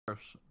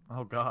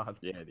Oh god.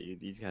 Yeah, dude,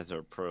 these guys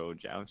are pro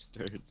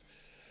jousters.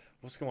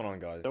 What's going on,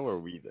 guys? So are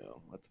we,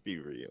 though. Let's be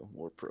real.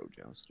 We're pro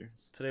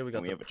jousters. Today we And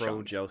got we the have a Pro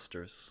champ.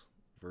 Jousters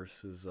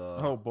versus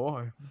Oh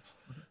boy.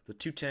 the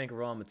two tank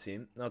Rama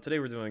team. Now today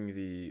we're doing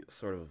the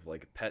sort of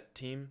like pet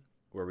team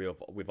where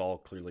we've all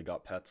clearly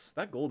got pets.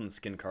 That golden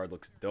skin card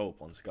looks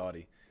dope on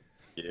Scotty.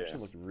 Yeah.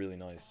 Actually looked really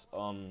nice.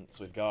 So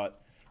we've got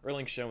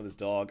Erling Shen with his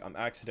dog. I'm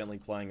accidentally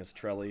playing as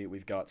Trelly.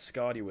 We've got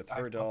Scotty with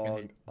her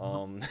dog.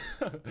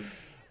 We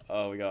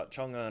got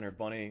Chunga and her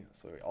bunny.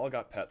 So we all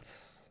got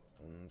pets,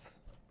 and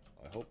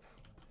I hope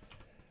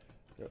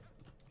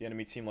the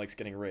enemy team likes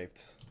getting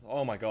raped.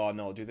 Oh my god,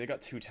 no, dude, they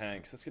got two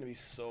tanks. That's gonna be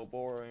so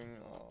boring.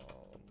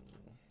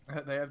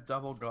 They have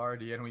double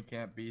guardian. We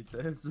can't beat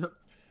this.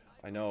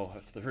 I know,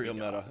 that's the real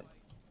meta.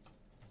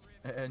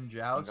 And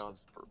Joust,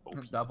 Guns for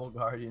OP. double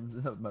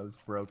guardians, the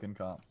most broken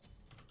comp.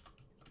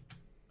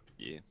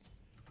 Yeah.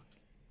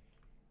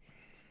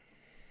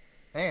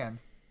 And,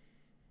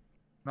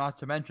 not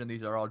to mention,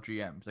 these are all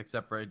GMs,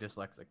 except for a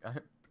dyslexic guy.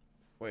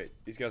 Wait,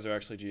 these guys are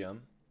actually GM?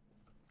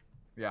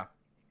 Yeah.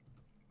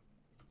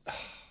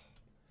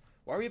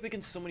 Why are we up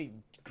against so many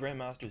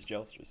Grandmasters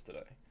Jousters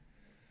today?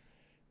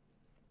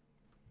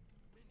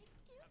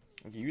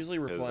 Like, usually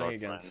we're playing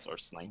against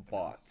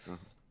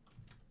bots.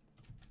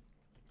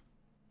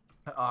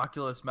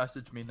 Oculus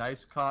messaged me,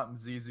 nice comp,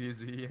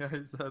 ZZZ.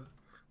 I said,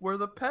 we're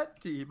the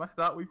pet team. I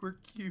thought we were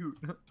cute.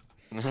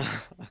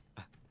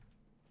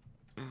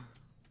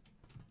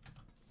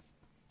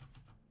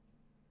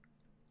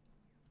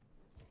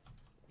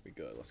 We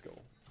good, let's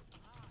go.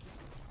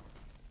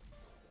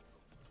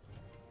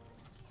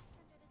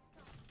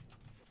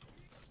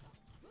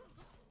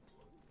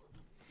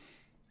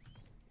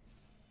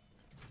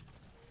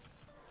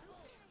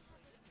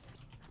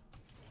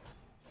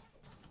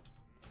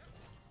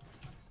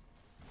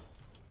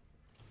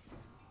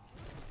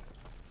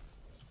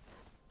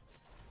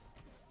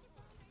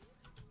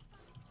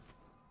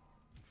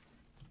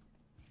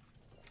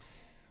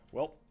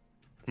 Well,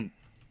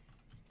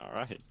 All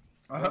right.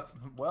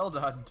 Well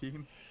done,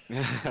 team.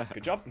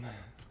 good job.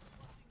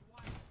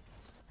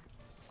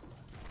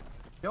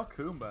 Kill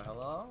Kumba,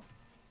 hello?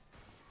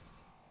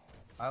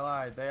 I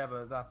lied, they have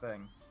that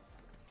thing.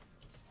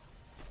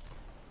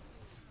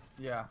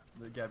 Yeah,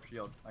 the Geb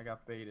shield. I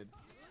got baited.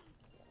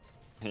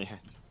 Yeah.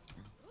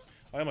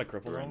 I have my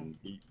cripple We're on. in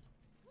deep.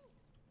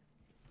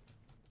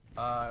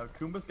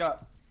 Kumba's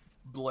got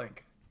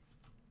blink.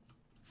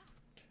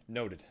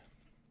 Noted.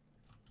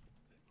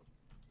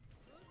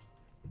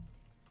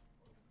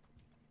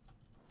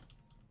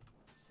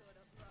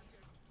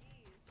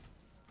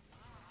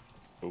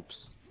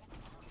 Oops.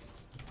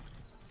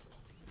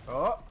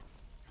 Oh!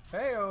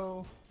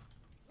 Heyo!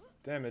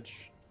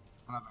 Damage.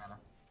 I'm out of mana.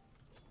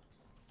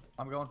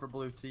 I'm going for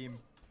blue team.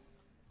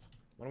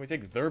 Why don't we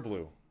take their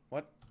blue?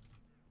 What?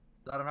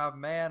 I don't have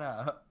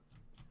mana.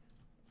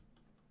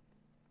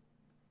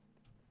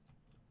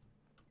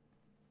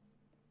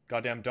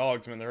 Goddamn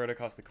dogs, man, they're right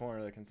across the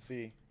corner, they can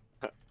see.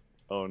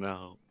 Oh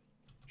no.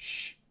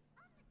 Shh.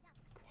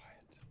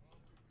 Quiet.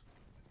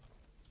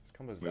 This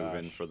Kumba's Move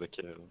in dash. for the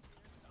kill.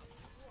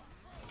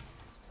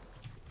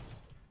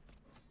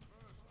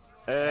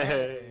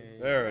 Hey.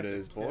 There it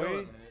is,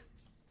 boy.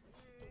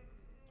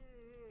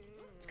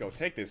 Let's go.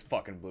 Take this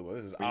fucking blue.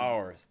 This is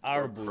ours.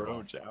 Our blue.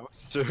 Pro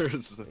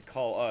jousters. They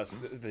call us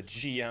the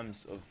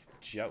GMs of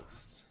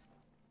jousts.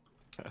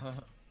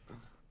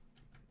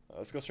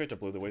 Let's go straight to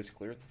blue. The way's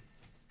cleared.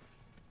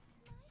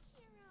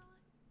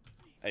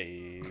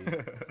 Hey.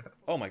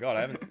 Oh my god,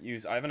 I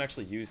haven't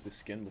actually used this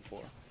skin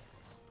before.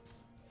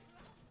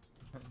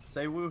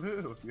 Say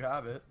woohoo if you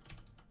have it.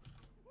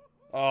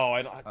 Oh,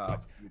 I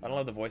don't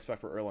have the voice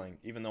back for Erlang,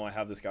 even though I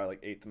have this guy like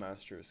 8th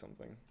master or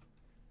something.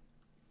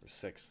 Or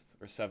 6th.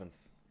 Or 7th.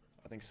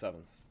 I think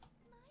 7th.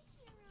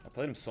 I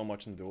played him so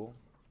much in duel.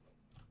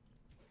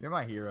 You're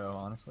my hero,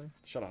 honestly.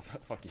 Shut up.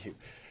 Fuck you.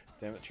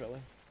 Damn it, Trelly.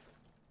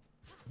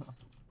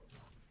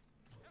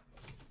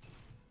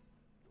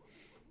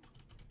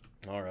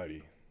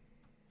 Alrighty.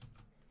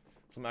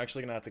 So I'm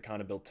actually gonna have to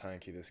kind of build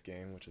tanky this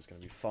game, which is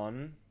gonna be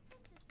fun.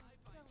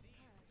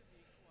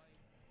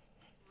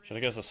 Should I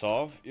guess a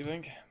solve, you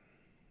think?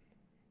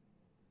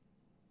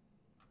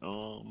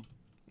 Um.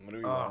 What do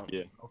we want?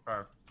 Yeah.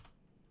 Okay.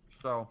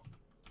 So,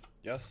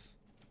 Yes?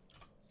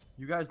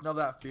 you guys know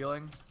that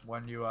feeling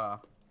when you eat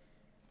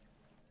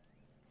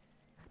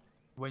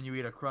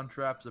a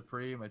Crunchwrap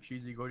Supreme, a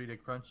cheesy gordita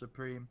crunch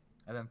Supreme,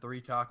 and then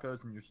 3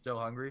 tacos and you're still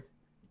hungry?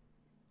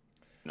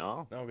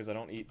 No. No, because I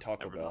don't eat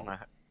Taco Never Bell. done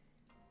that.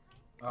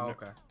 Oh, No.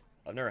 okay.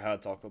 I've never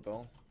had Taco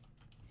Bell.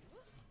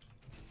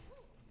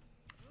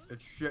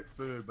 It's shit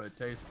food, but it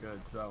tastes good,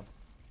 so.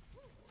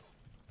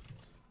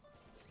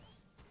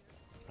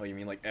 Oh, you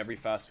mean like every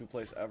fast food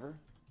place ever?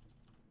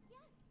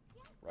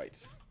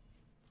 Right.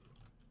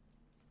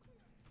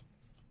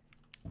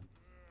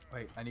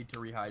 Wait, I need to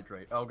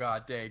rehydrate. Oh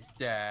god, Dave's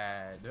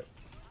dead.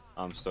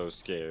 I'm so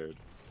scared.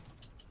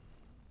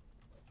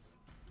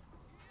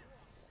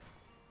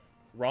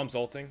 Rom's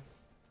ulting.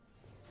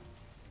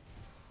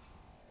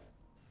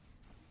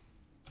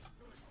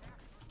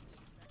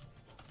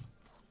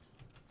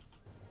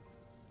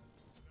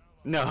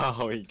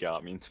 No, he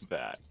got me in the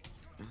back.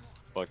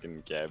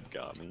 Fucking Gab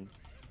got me.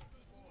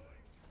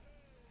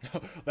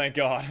 Thank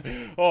God.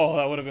 Oh,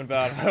 that would have been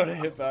bad. I would have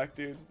hit back,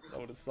 dude. That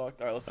would have sucked.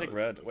 Alright, let's take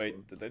red.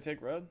 Wait, did they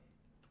take red?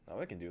 No,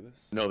 we can do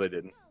this. No, they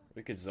didn't.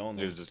 We could zone It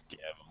them. was just Gab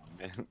on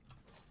me, man.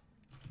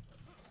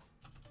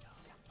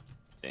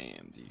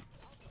 Damn, dude.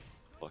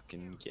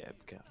 Fucking Gab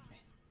got me.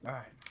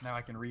 Alright, now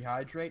I can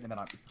rehydrate and then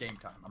it's game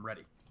time. I'm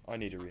ready. I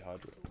need to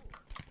rehydrate.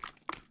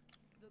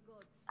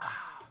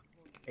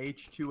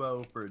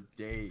 H2O for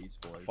days,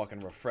 boys.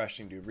 Fucking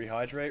refreshing, dude.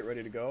 Rehydrate,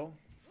 ready to go?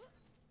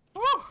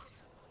 Woo!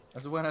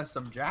 Let's win us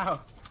some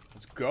joust.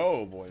 Let's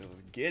go, boys.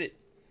 Let's get it.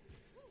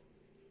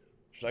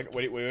 Should I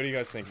wait, what do you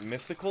guys think?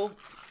 Mystical?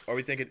 Are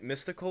we thinking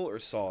mystical or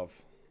Sov?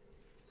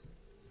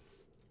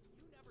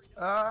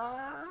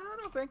 I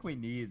don't think we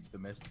need the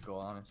mystical,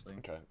 honestly.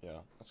 Okay, yeah,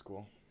 that's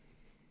cool.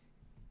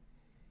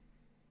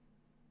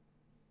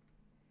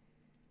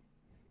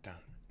 Down.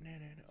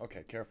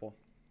 Okay, careful.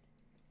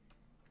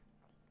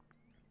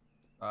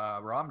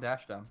 Rom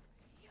dash down.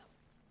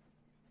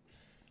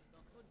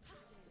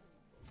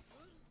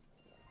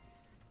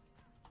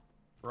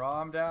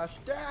 Rom dash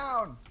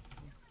down.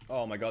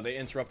 Oh my god, they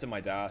interrupted my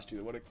dash,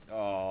 dude. What a...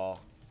 Oh.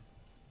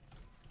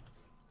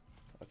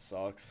 That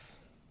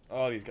sucks.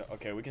 Oh, these guys...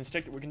 Okay, we can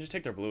just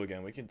take their blue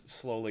again. We can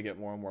slowly get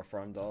more and more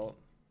farmed out.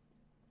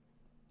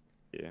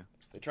 Yeah.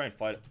 If they try and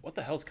fight... What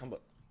the hell's combo...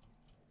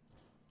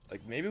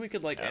 Like, maybe we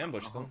could, like,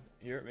 ambush them.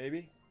 Here,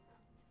 maybe?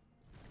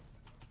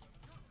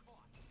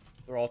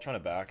 They're all trying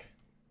to back.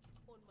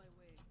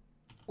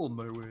 On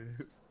my way.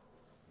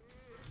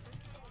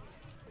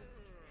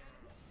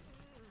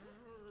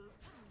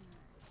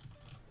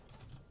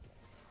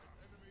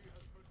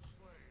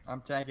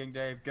 I'm tanking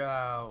Dave,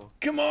 go.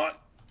 Come on!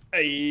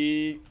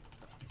 Hey!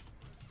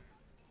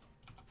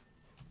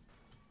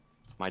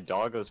 My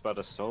doggo's about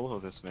to solo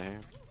this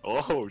man.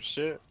 Oh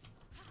shit.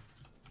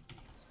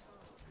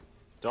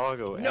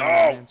 Doggo, No!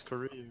 man's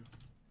career.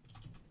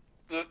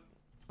 Uh,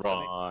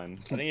 Run.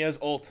 I think he has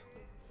ult.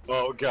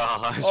 Oh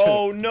gosh.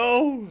 Oh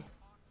no!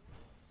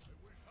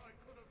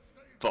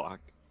 Fuck.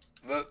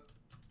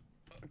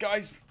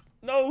 Guys,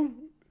 no!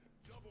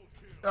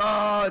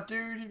 Oh,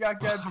 dude, he got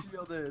get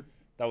shielded.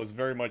 That was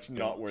very much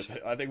not worth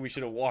it. I think we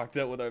should have walked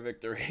out with our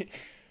victory.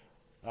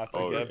 After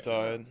Oh, Geb yeah.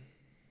 died.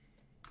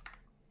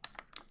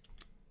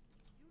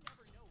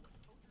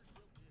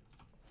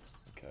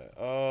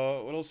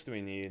 Okay, what else do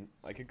we need?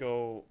 I could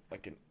go,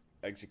 like, an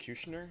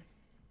Executioner?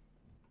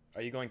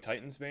 Are you going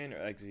Titan's Bane or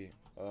Exy,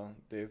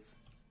 Dave?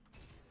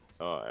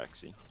 Oh,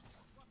 Exy.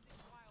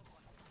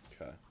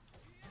 Okay.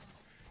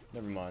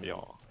 Never mind.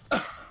 Yeah.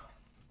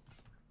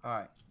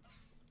 Alright,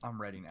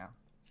 I'm ready now.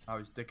 I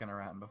was dicking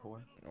around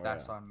before. Oh,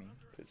 That's yeah. on me.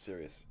 It's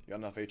serious. You got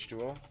enough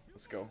H2O?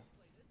 Let's go.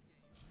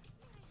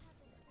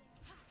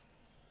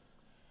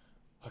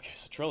 Okay,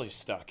 so Trelly's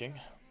stacking.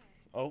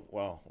 Oh,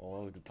 wow. Well,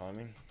 that was good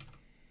timing.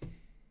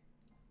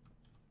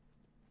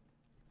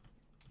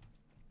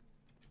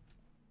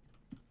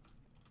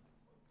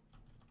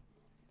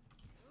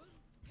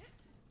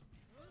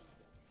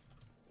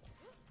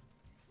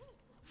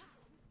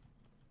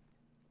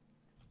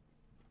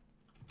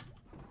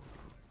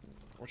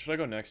 Where should I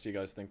go next, do you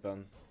guys think,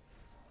 then?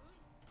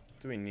 What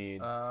do we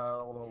need?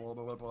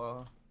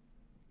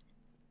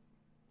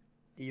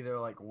 Either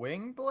like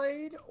Wing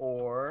Blade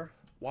or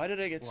Why did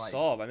I get like-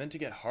 Solve? I meant to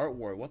get Heart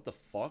Ward. What the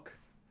fuck?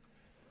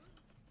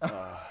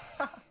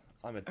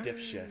 I'm a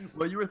dipshit.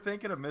 Well, you were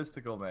thinking of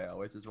Mystical Mail,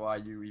 which is why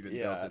you even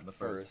built Yeah, it in the at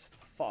first.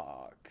 first.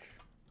 Fuck.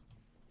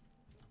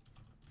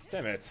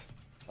 Damn it.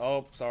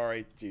 Oh,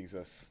 sorry.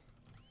 Jesus.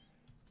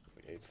 It's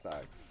like 8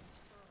 stacks.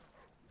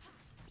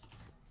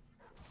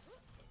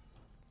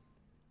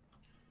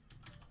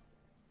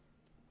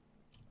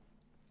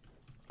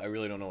 I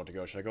really don't know what to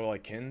go. Should I go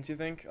like Kins, you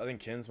think? I think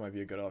Kins might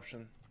be a good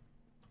option.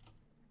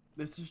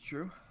 This is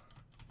true.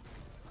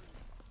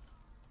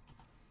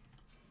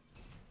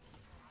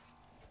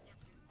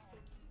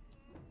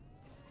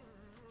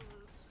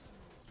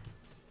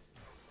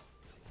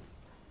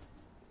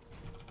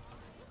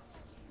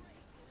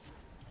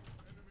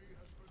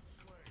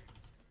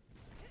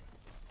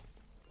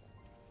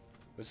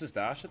 This is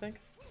Dash, I think?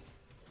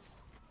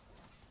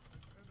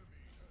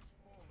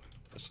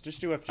 Let's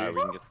just do FG. Alright,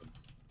 we can get some.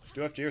 Just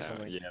do FG or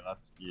something.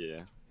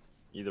 Yeah.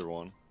 Either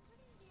one.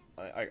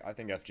 I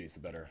think FG is the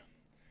better.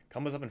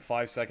 Kumba's up in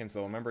 5 seconds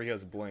though. Remember he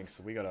has Blink,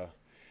 so we gotta...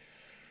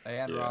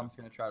 And Yeah. Rom's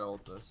gonna try to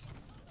ult this.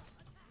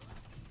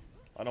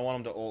 I don't want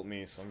him to ult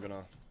me, so I'm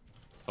gonna...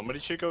 Somebody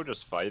should go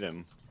just fight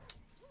him.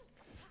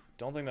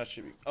 Don't think that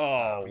should be...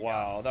 Oh,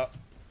 wow. That...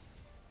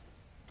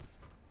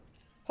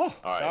 Oh,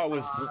 Alright. that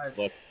was...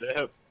 Let's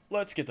dip.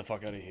 Let's get the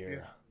fuck out of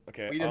here.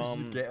 Okay, We just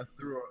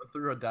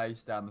threw a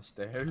dice down the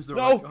stairs. We're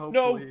No, like, no.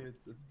 hopefully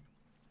it's a-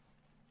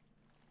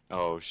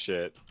 Oh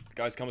shit.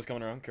 Guys, Kumba's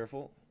coming around.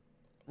 Careful.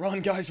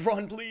 Run, guys,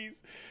 run,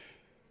 please.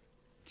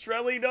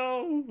 Trelly,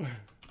 no.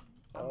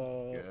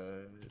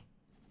 Good.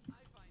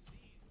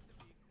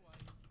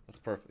 That's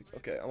perfect.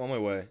 Okay, I'm on my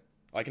way.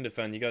 I can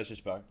defend. You guys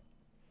just back.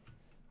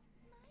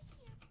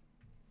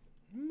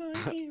 My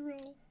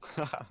hero.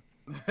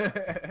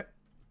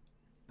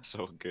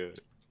 so good.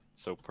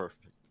 So perfect.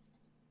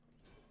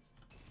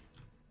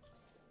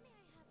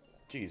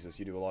 Jesus,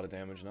 you do a lot of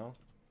damage now.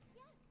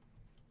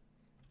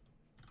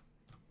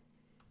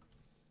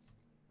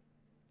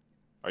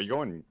 Are you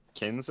going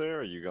Kins there, or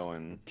are you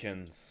going...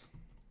 Kins.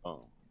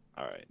 Oh,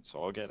 alright,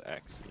 so I'll get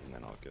Axie, and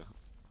then I'll go...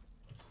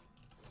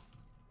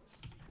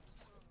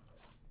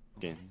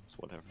 Kins,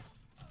 whatever.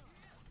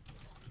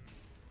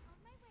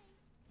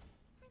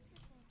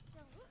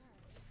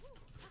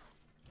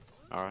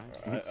 Alright.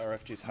 Alright, our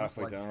FG's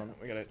halfway like down.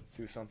 We gotta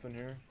do something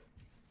here.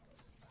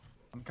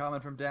 I'm coming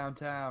from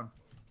downtown.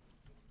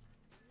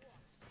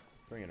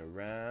 Bring it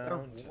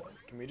around.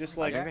 Can we just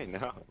like... I may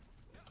know.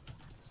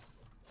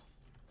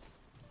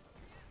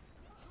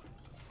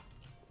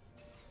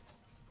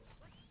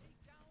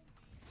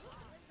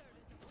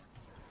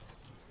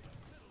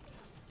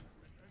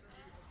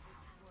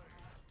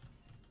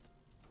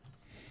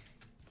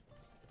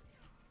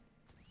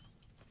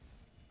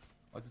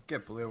 I'll just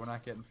get blue. We're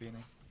not getting Phoenix.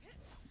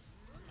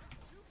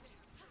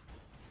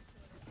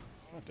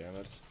 Oh, damn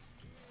it.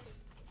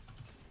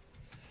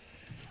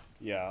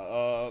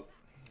 Yeah,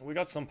 we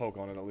got some poke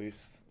on it at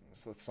least,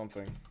 so that's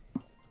something.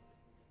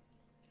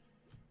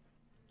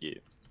 Yeah.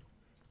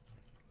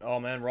 Oh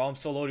man, Rom's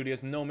so low, dude, he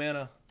has no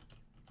mana.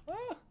 Ah,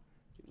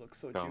 he looks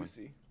so Coming.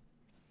 juicy.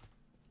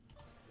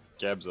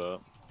 Jabs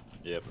up.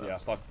 Yep. Yeah,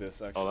 fuck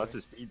this, actually. Oh, that's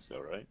his speeds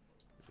though, right?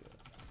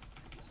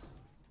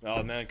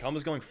 Oh man,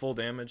 Kama's going full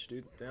damage,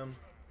 dude. Damn.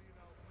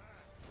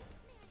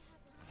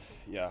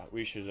 Yeah,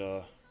 we should,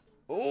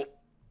 Oh!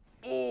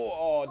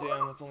 Oh,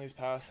 damn, that's only his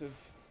passive.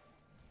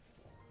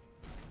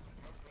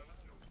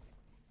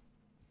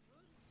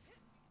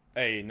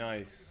 Hey,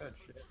 nice. Good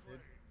shit, dude.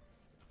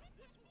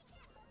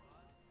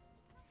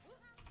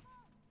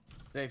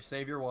 Dave,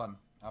 save your one.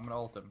 I'm gonna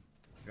ult him.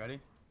 You ready?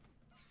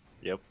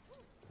 Yep.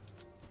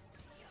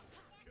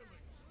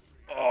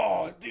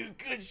 Oh, dude,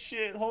 good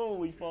shit.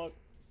 Holy fuck.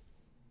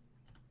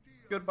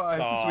 Goodbye,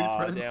 Aw,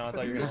 sweet prince. damn, I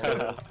thought you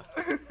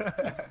were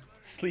gonna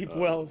Sleep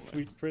well,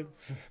 sweet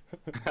prince.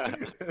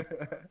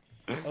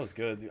 That was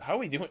good, dude. How are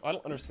we doing? I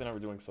don't understand how we're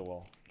doing so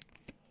well.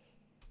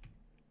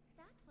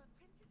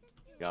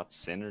 Got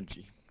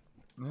synergy.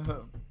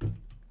 No.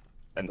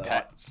 And That-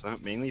 pets.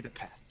 Mainly the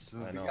pets.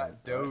 I We know.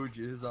 got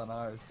doges on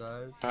our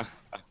side.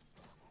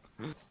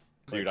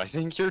 Dude, I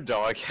think your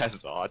dog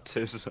has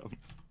autism.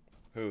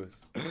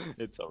 Whose?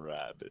 It's a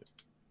rabbit.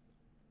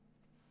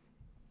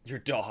 Your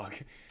dog.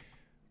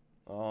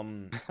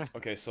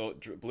 Okay, so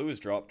blue is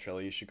drop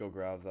Trilly. You should go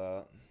grab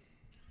that.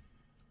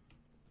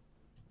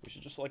 We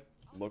should just like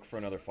look for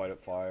another fight at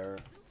fire.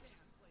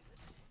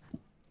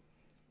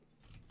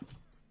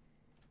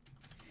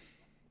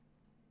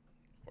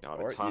 God,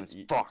 Or it's hot as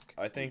y- fuck.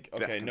 I think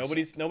Back okay. in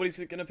Nobody's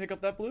gonna pick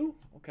up that blue.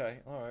 Okay,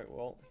 all right.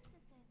 Well,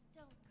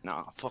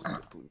 Nah, fuck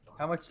the blue.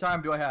 How much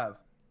time do I have?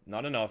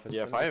 not enough. It's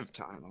Yeah, if gonna I be have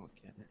time, I'll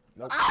get it.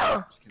 Nope.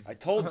 Ah! I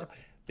told you,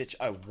 bitch.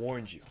 I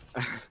warned you.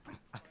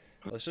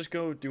 Let's just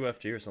go do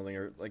FG or something,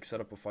 or like set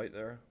up a fight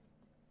there.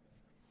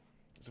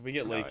 So if we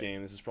get late Alright.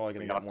 game, this is probably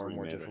gonna We get got more and 3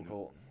 more mid right now.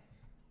 difficult.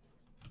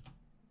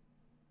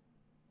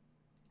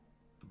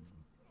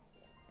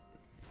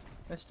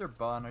 Mr.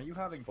 Bun, are you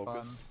having fun?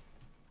 Focus.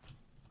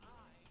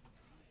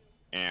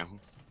 Yeah.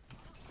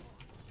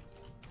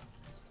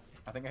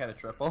 I think I had a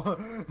triple.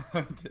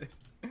 I did.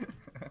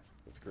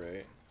 That's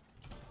great.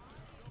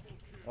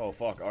 Oh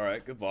fuck! All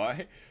right,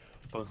 goodbye.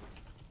 Oh.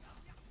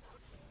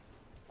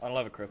 I don't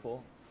have a cripple.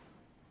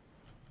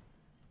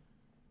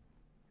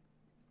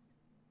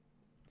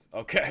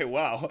 Okay,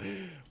 wow.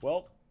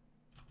 Well,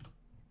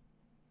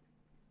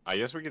 I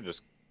guess we could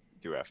just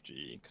do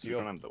FG because we Do you-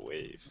 don't have the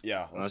wave.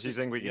 yeah. Unless let's you just-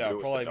 think we can yeah, do it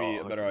with probably the be a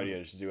dog. better idea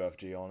to just do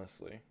FG,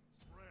 honestly.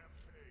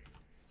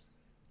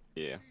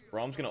 Yeah.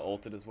 Rom's gonna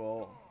ult it as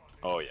well.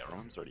 Oh yeah,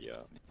 Rom's already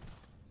up.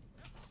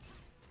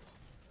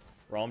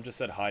 Rom just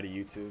said hi to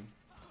YouTube.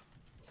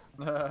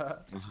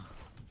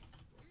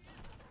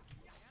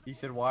 He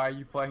said, "Why are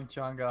you playing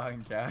Chang'e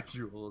in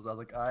casuals?" I was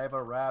like, "I have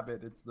a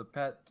rabbit. It's the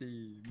pet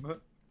team."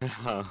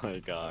 Oh my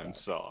god, I'm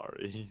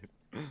sorry.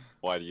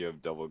 Why do you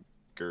have double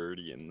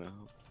Guardian though?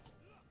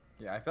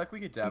 Yeah, I feel like we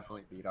could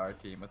definitely beat our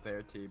team with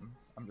their team.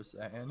 I'm just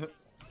saying.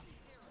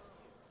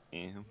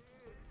 Yeah.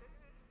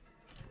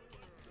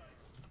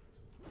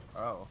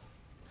 Oh.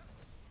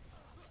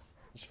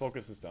 Just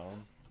focus this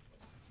down.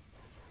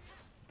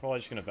 Probably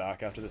just gonna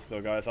back after this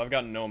though, guys. I've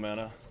got no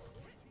mana.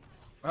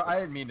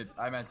 I didn't mean it.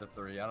 I meant the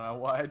 3. I don't know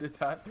why I did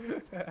that.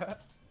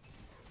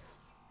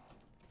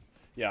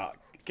 Yeah,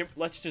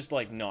 let's just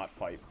like not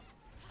fight.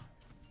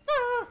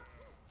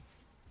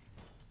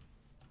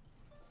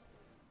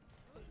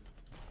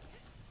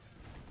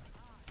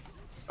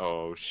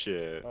 Oh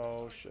shit.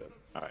 Oh shit.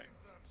 Alright.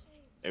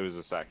 It was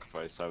a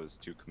sacrifice. I was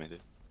too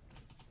committed.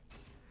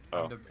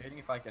 I'm Oh. debating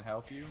if I can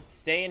help you.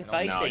 Stay and No,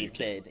 fight, no, they you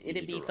can't. said. You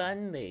It'd need be to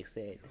fun, they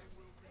said.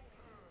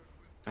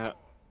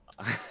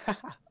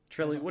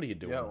 Trilly, what are you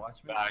doing? Yeah, watch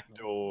me.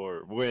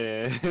 Backdoor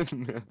win.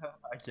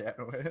 I can't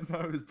win.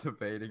 I was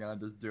debating on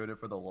just doing it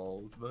for the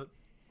lulz, but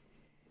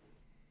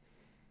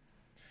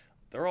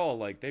They're all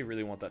like, they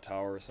really want that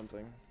tower or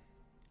something.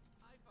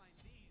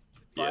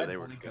 I Yeah, had they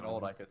were Blink and gone.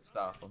 ult, I could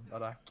stop them,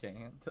 but I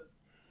can't.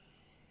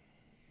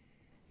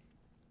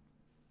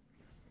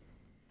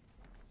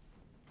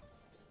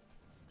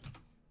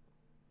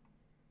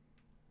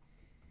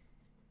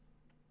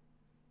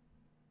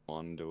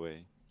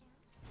 Away.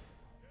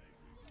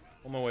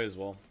 On my way as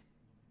well.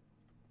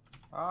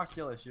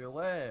 Oculus, you're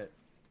lit.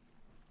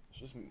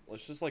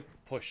 Let's just like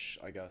push,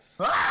 I guess.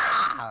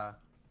 Ah!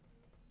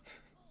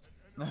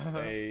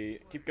 Hey,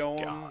 keep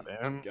going. Got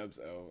him. Geb's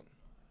out.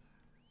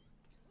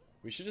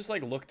 We should just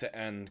like look to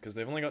end because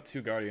they've only got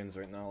 2 guardians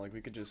right now. Like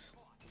we could just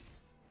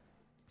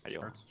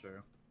That's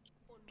true.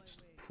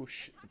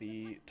 push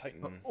the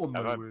Titan. Oh, I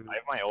no have way.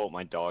 my ult.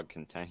 My dog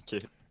can tank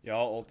it. Yeah,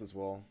 I'll ult as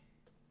well.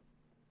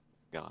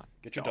 God.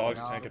 Get your dog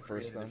to Now tank I'll it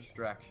first create a then.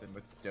 distraction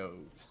with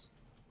dogs.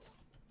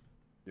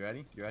 You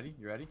ready? You ready?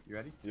 You ready? You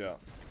ready? Yeah.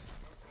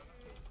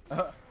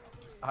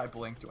 I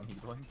blinked when he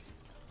blinked.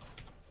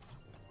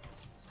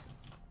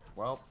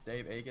 Well,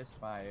 Dave Agus,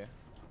 my.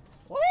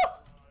 Woo!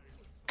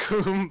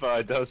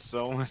 Goomba does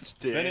so much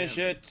damage. Finish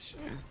it.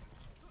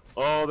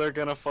 Oh, they're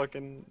gonna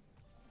fucking.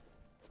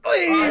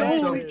 Hey,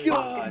 I'm holy so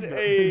god! fucking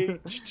Hey,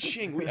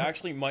 ching. We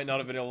actually might not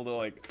have been able to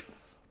like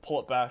pull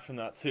it back from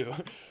that too.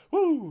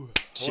 Woo!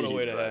 What a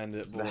way to end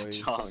it, That boys.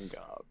 John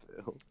got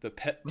built. The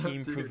pet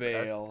team Dude,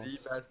 prevails.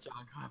 That's the best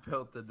John got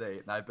built to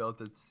date, and I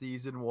built it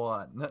season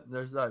 1.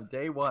 There's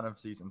day 1 of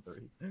season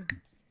 3.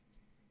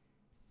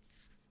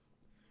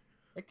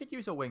 It could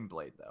use a wing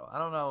blade though. I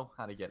don't know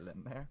how to get it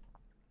in there.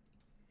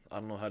 I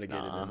don't know how to get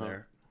it in Nah.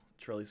 there.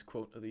 Trelly's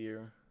quote of the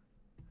year.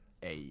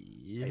 Hey.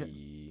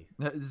 Hey.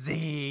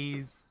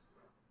 Z's.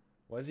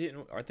 Why is he?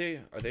 Are they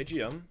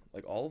GM?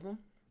 Like all of them?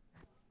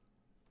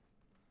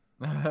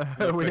 We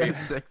fair.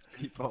 had 6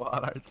 people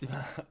on our team.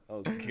 That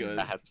was good.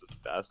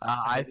 That's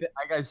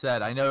Like I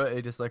said, I know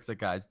it just looks like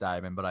guys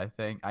diamond, but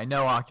I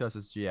know Oculus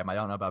is GM. I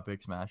don't know about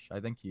Big Smash. I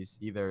think he's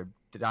either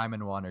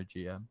Diamond 1 or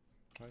GM.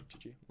 Alright,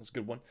 GG. That's a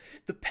good one.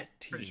 The pet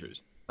pretty team.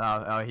 sure.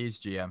 Oh, he's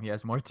GM. He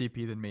has more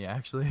TP than me,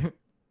 actually.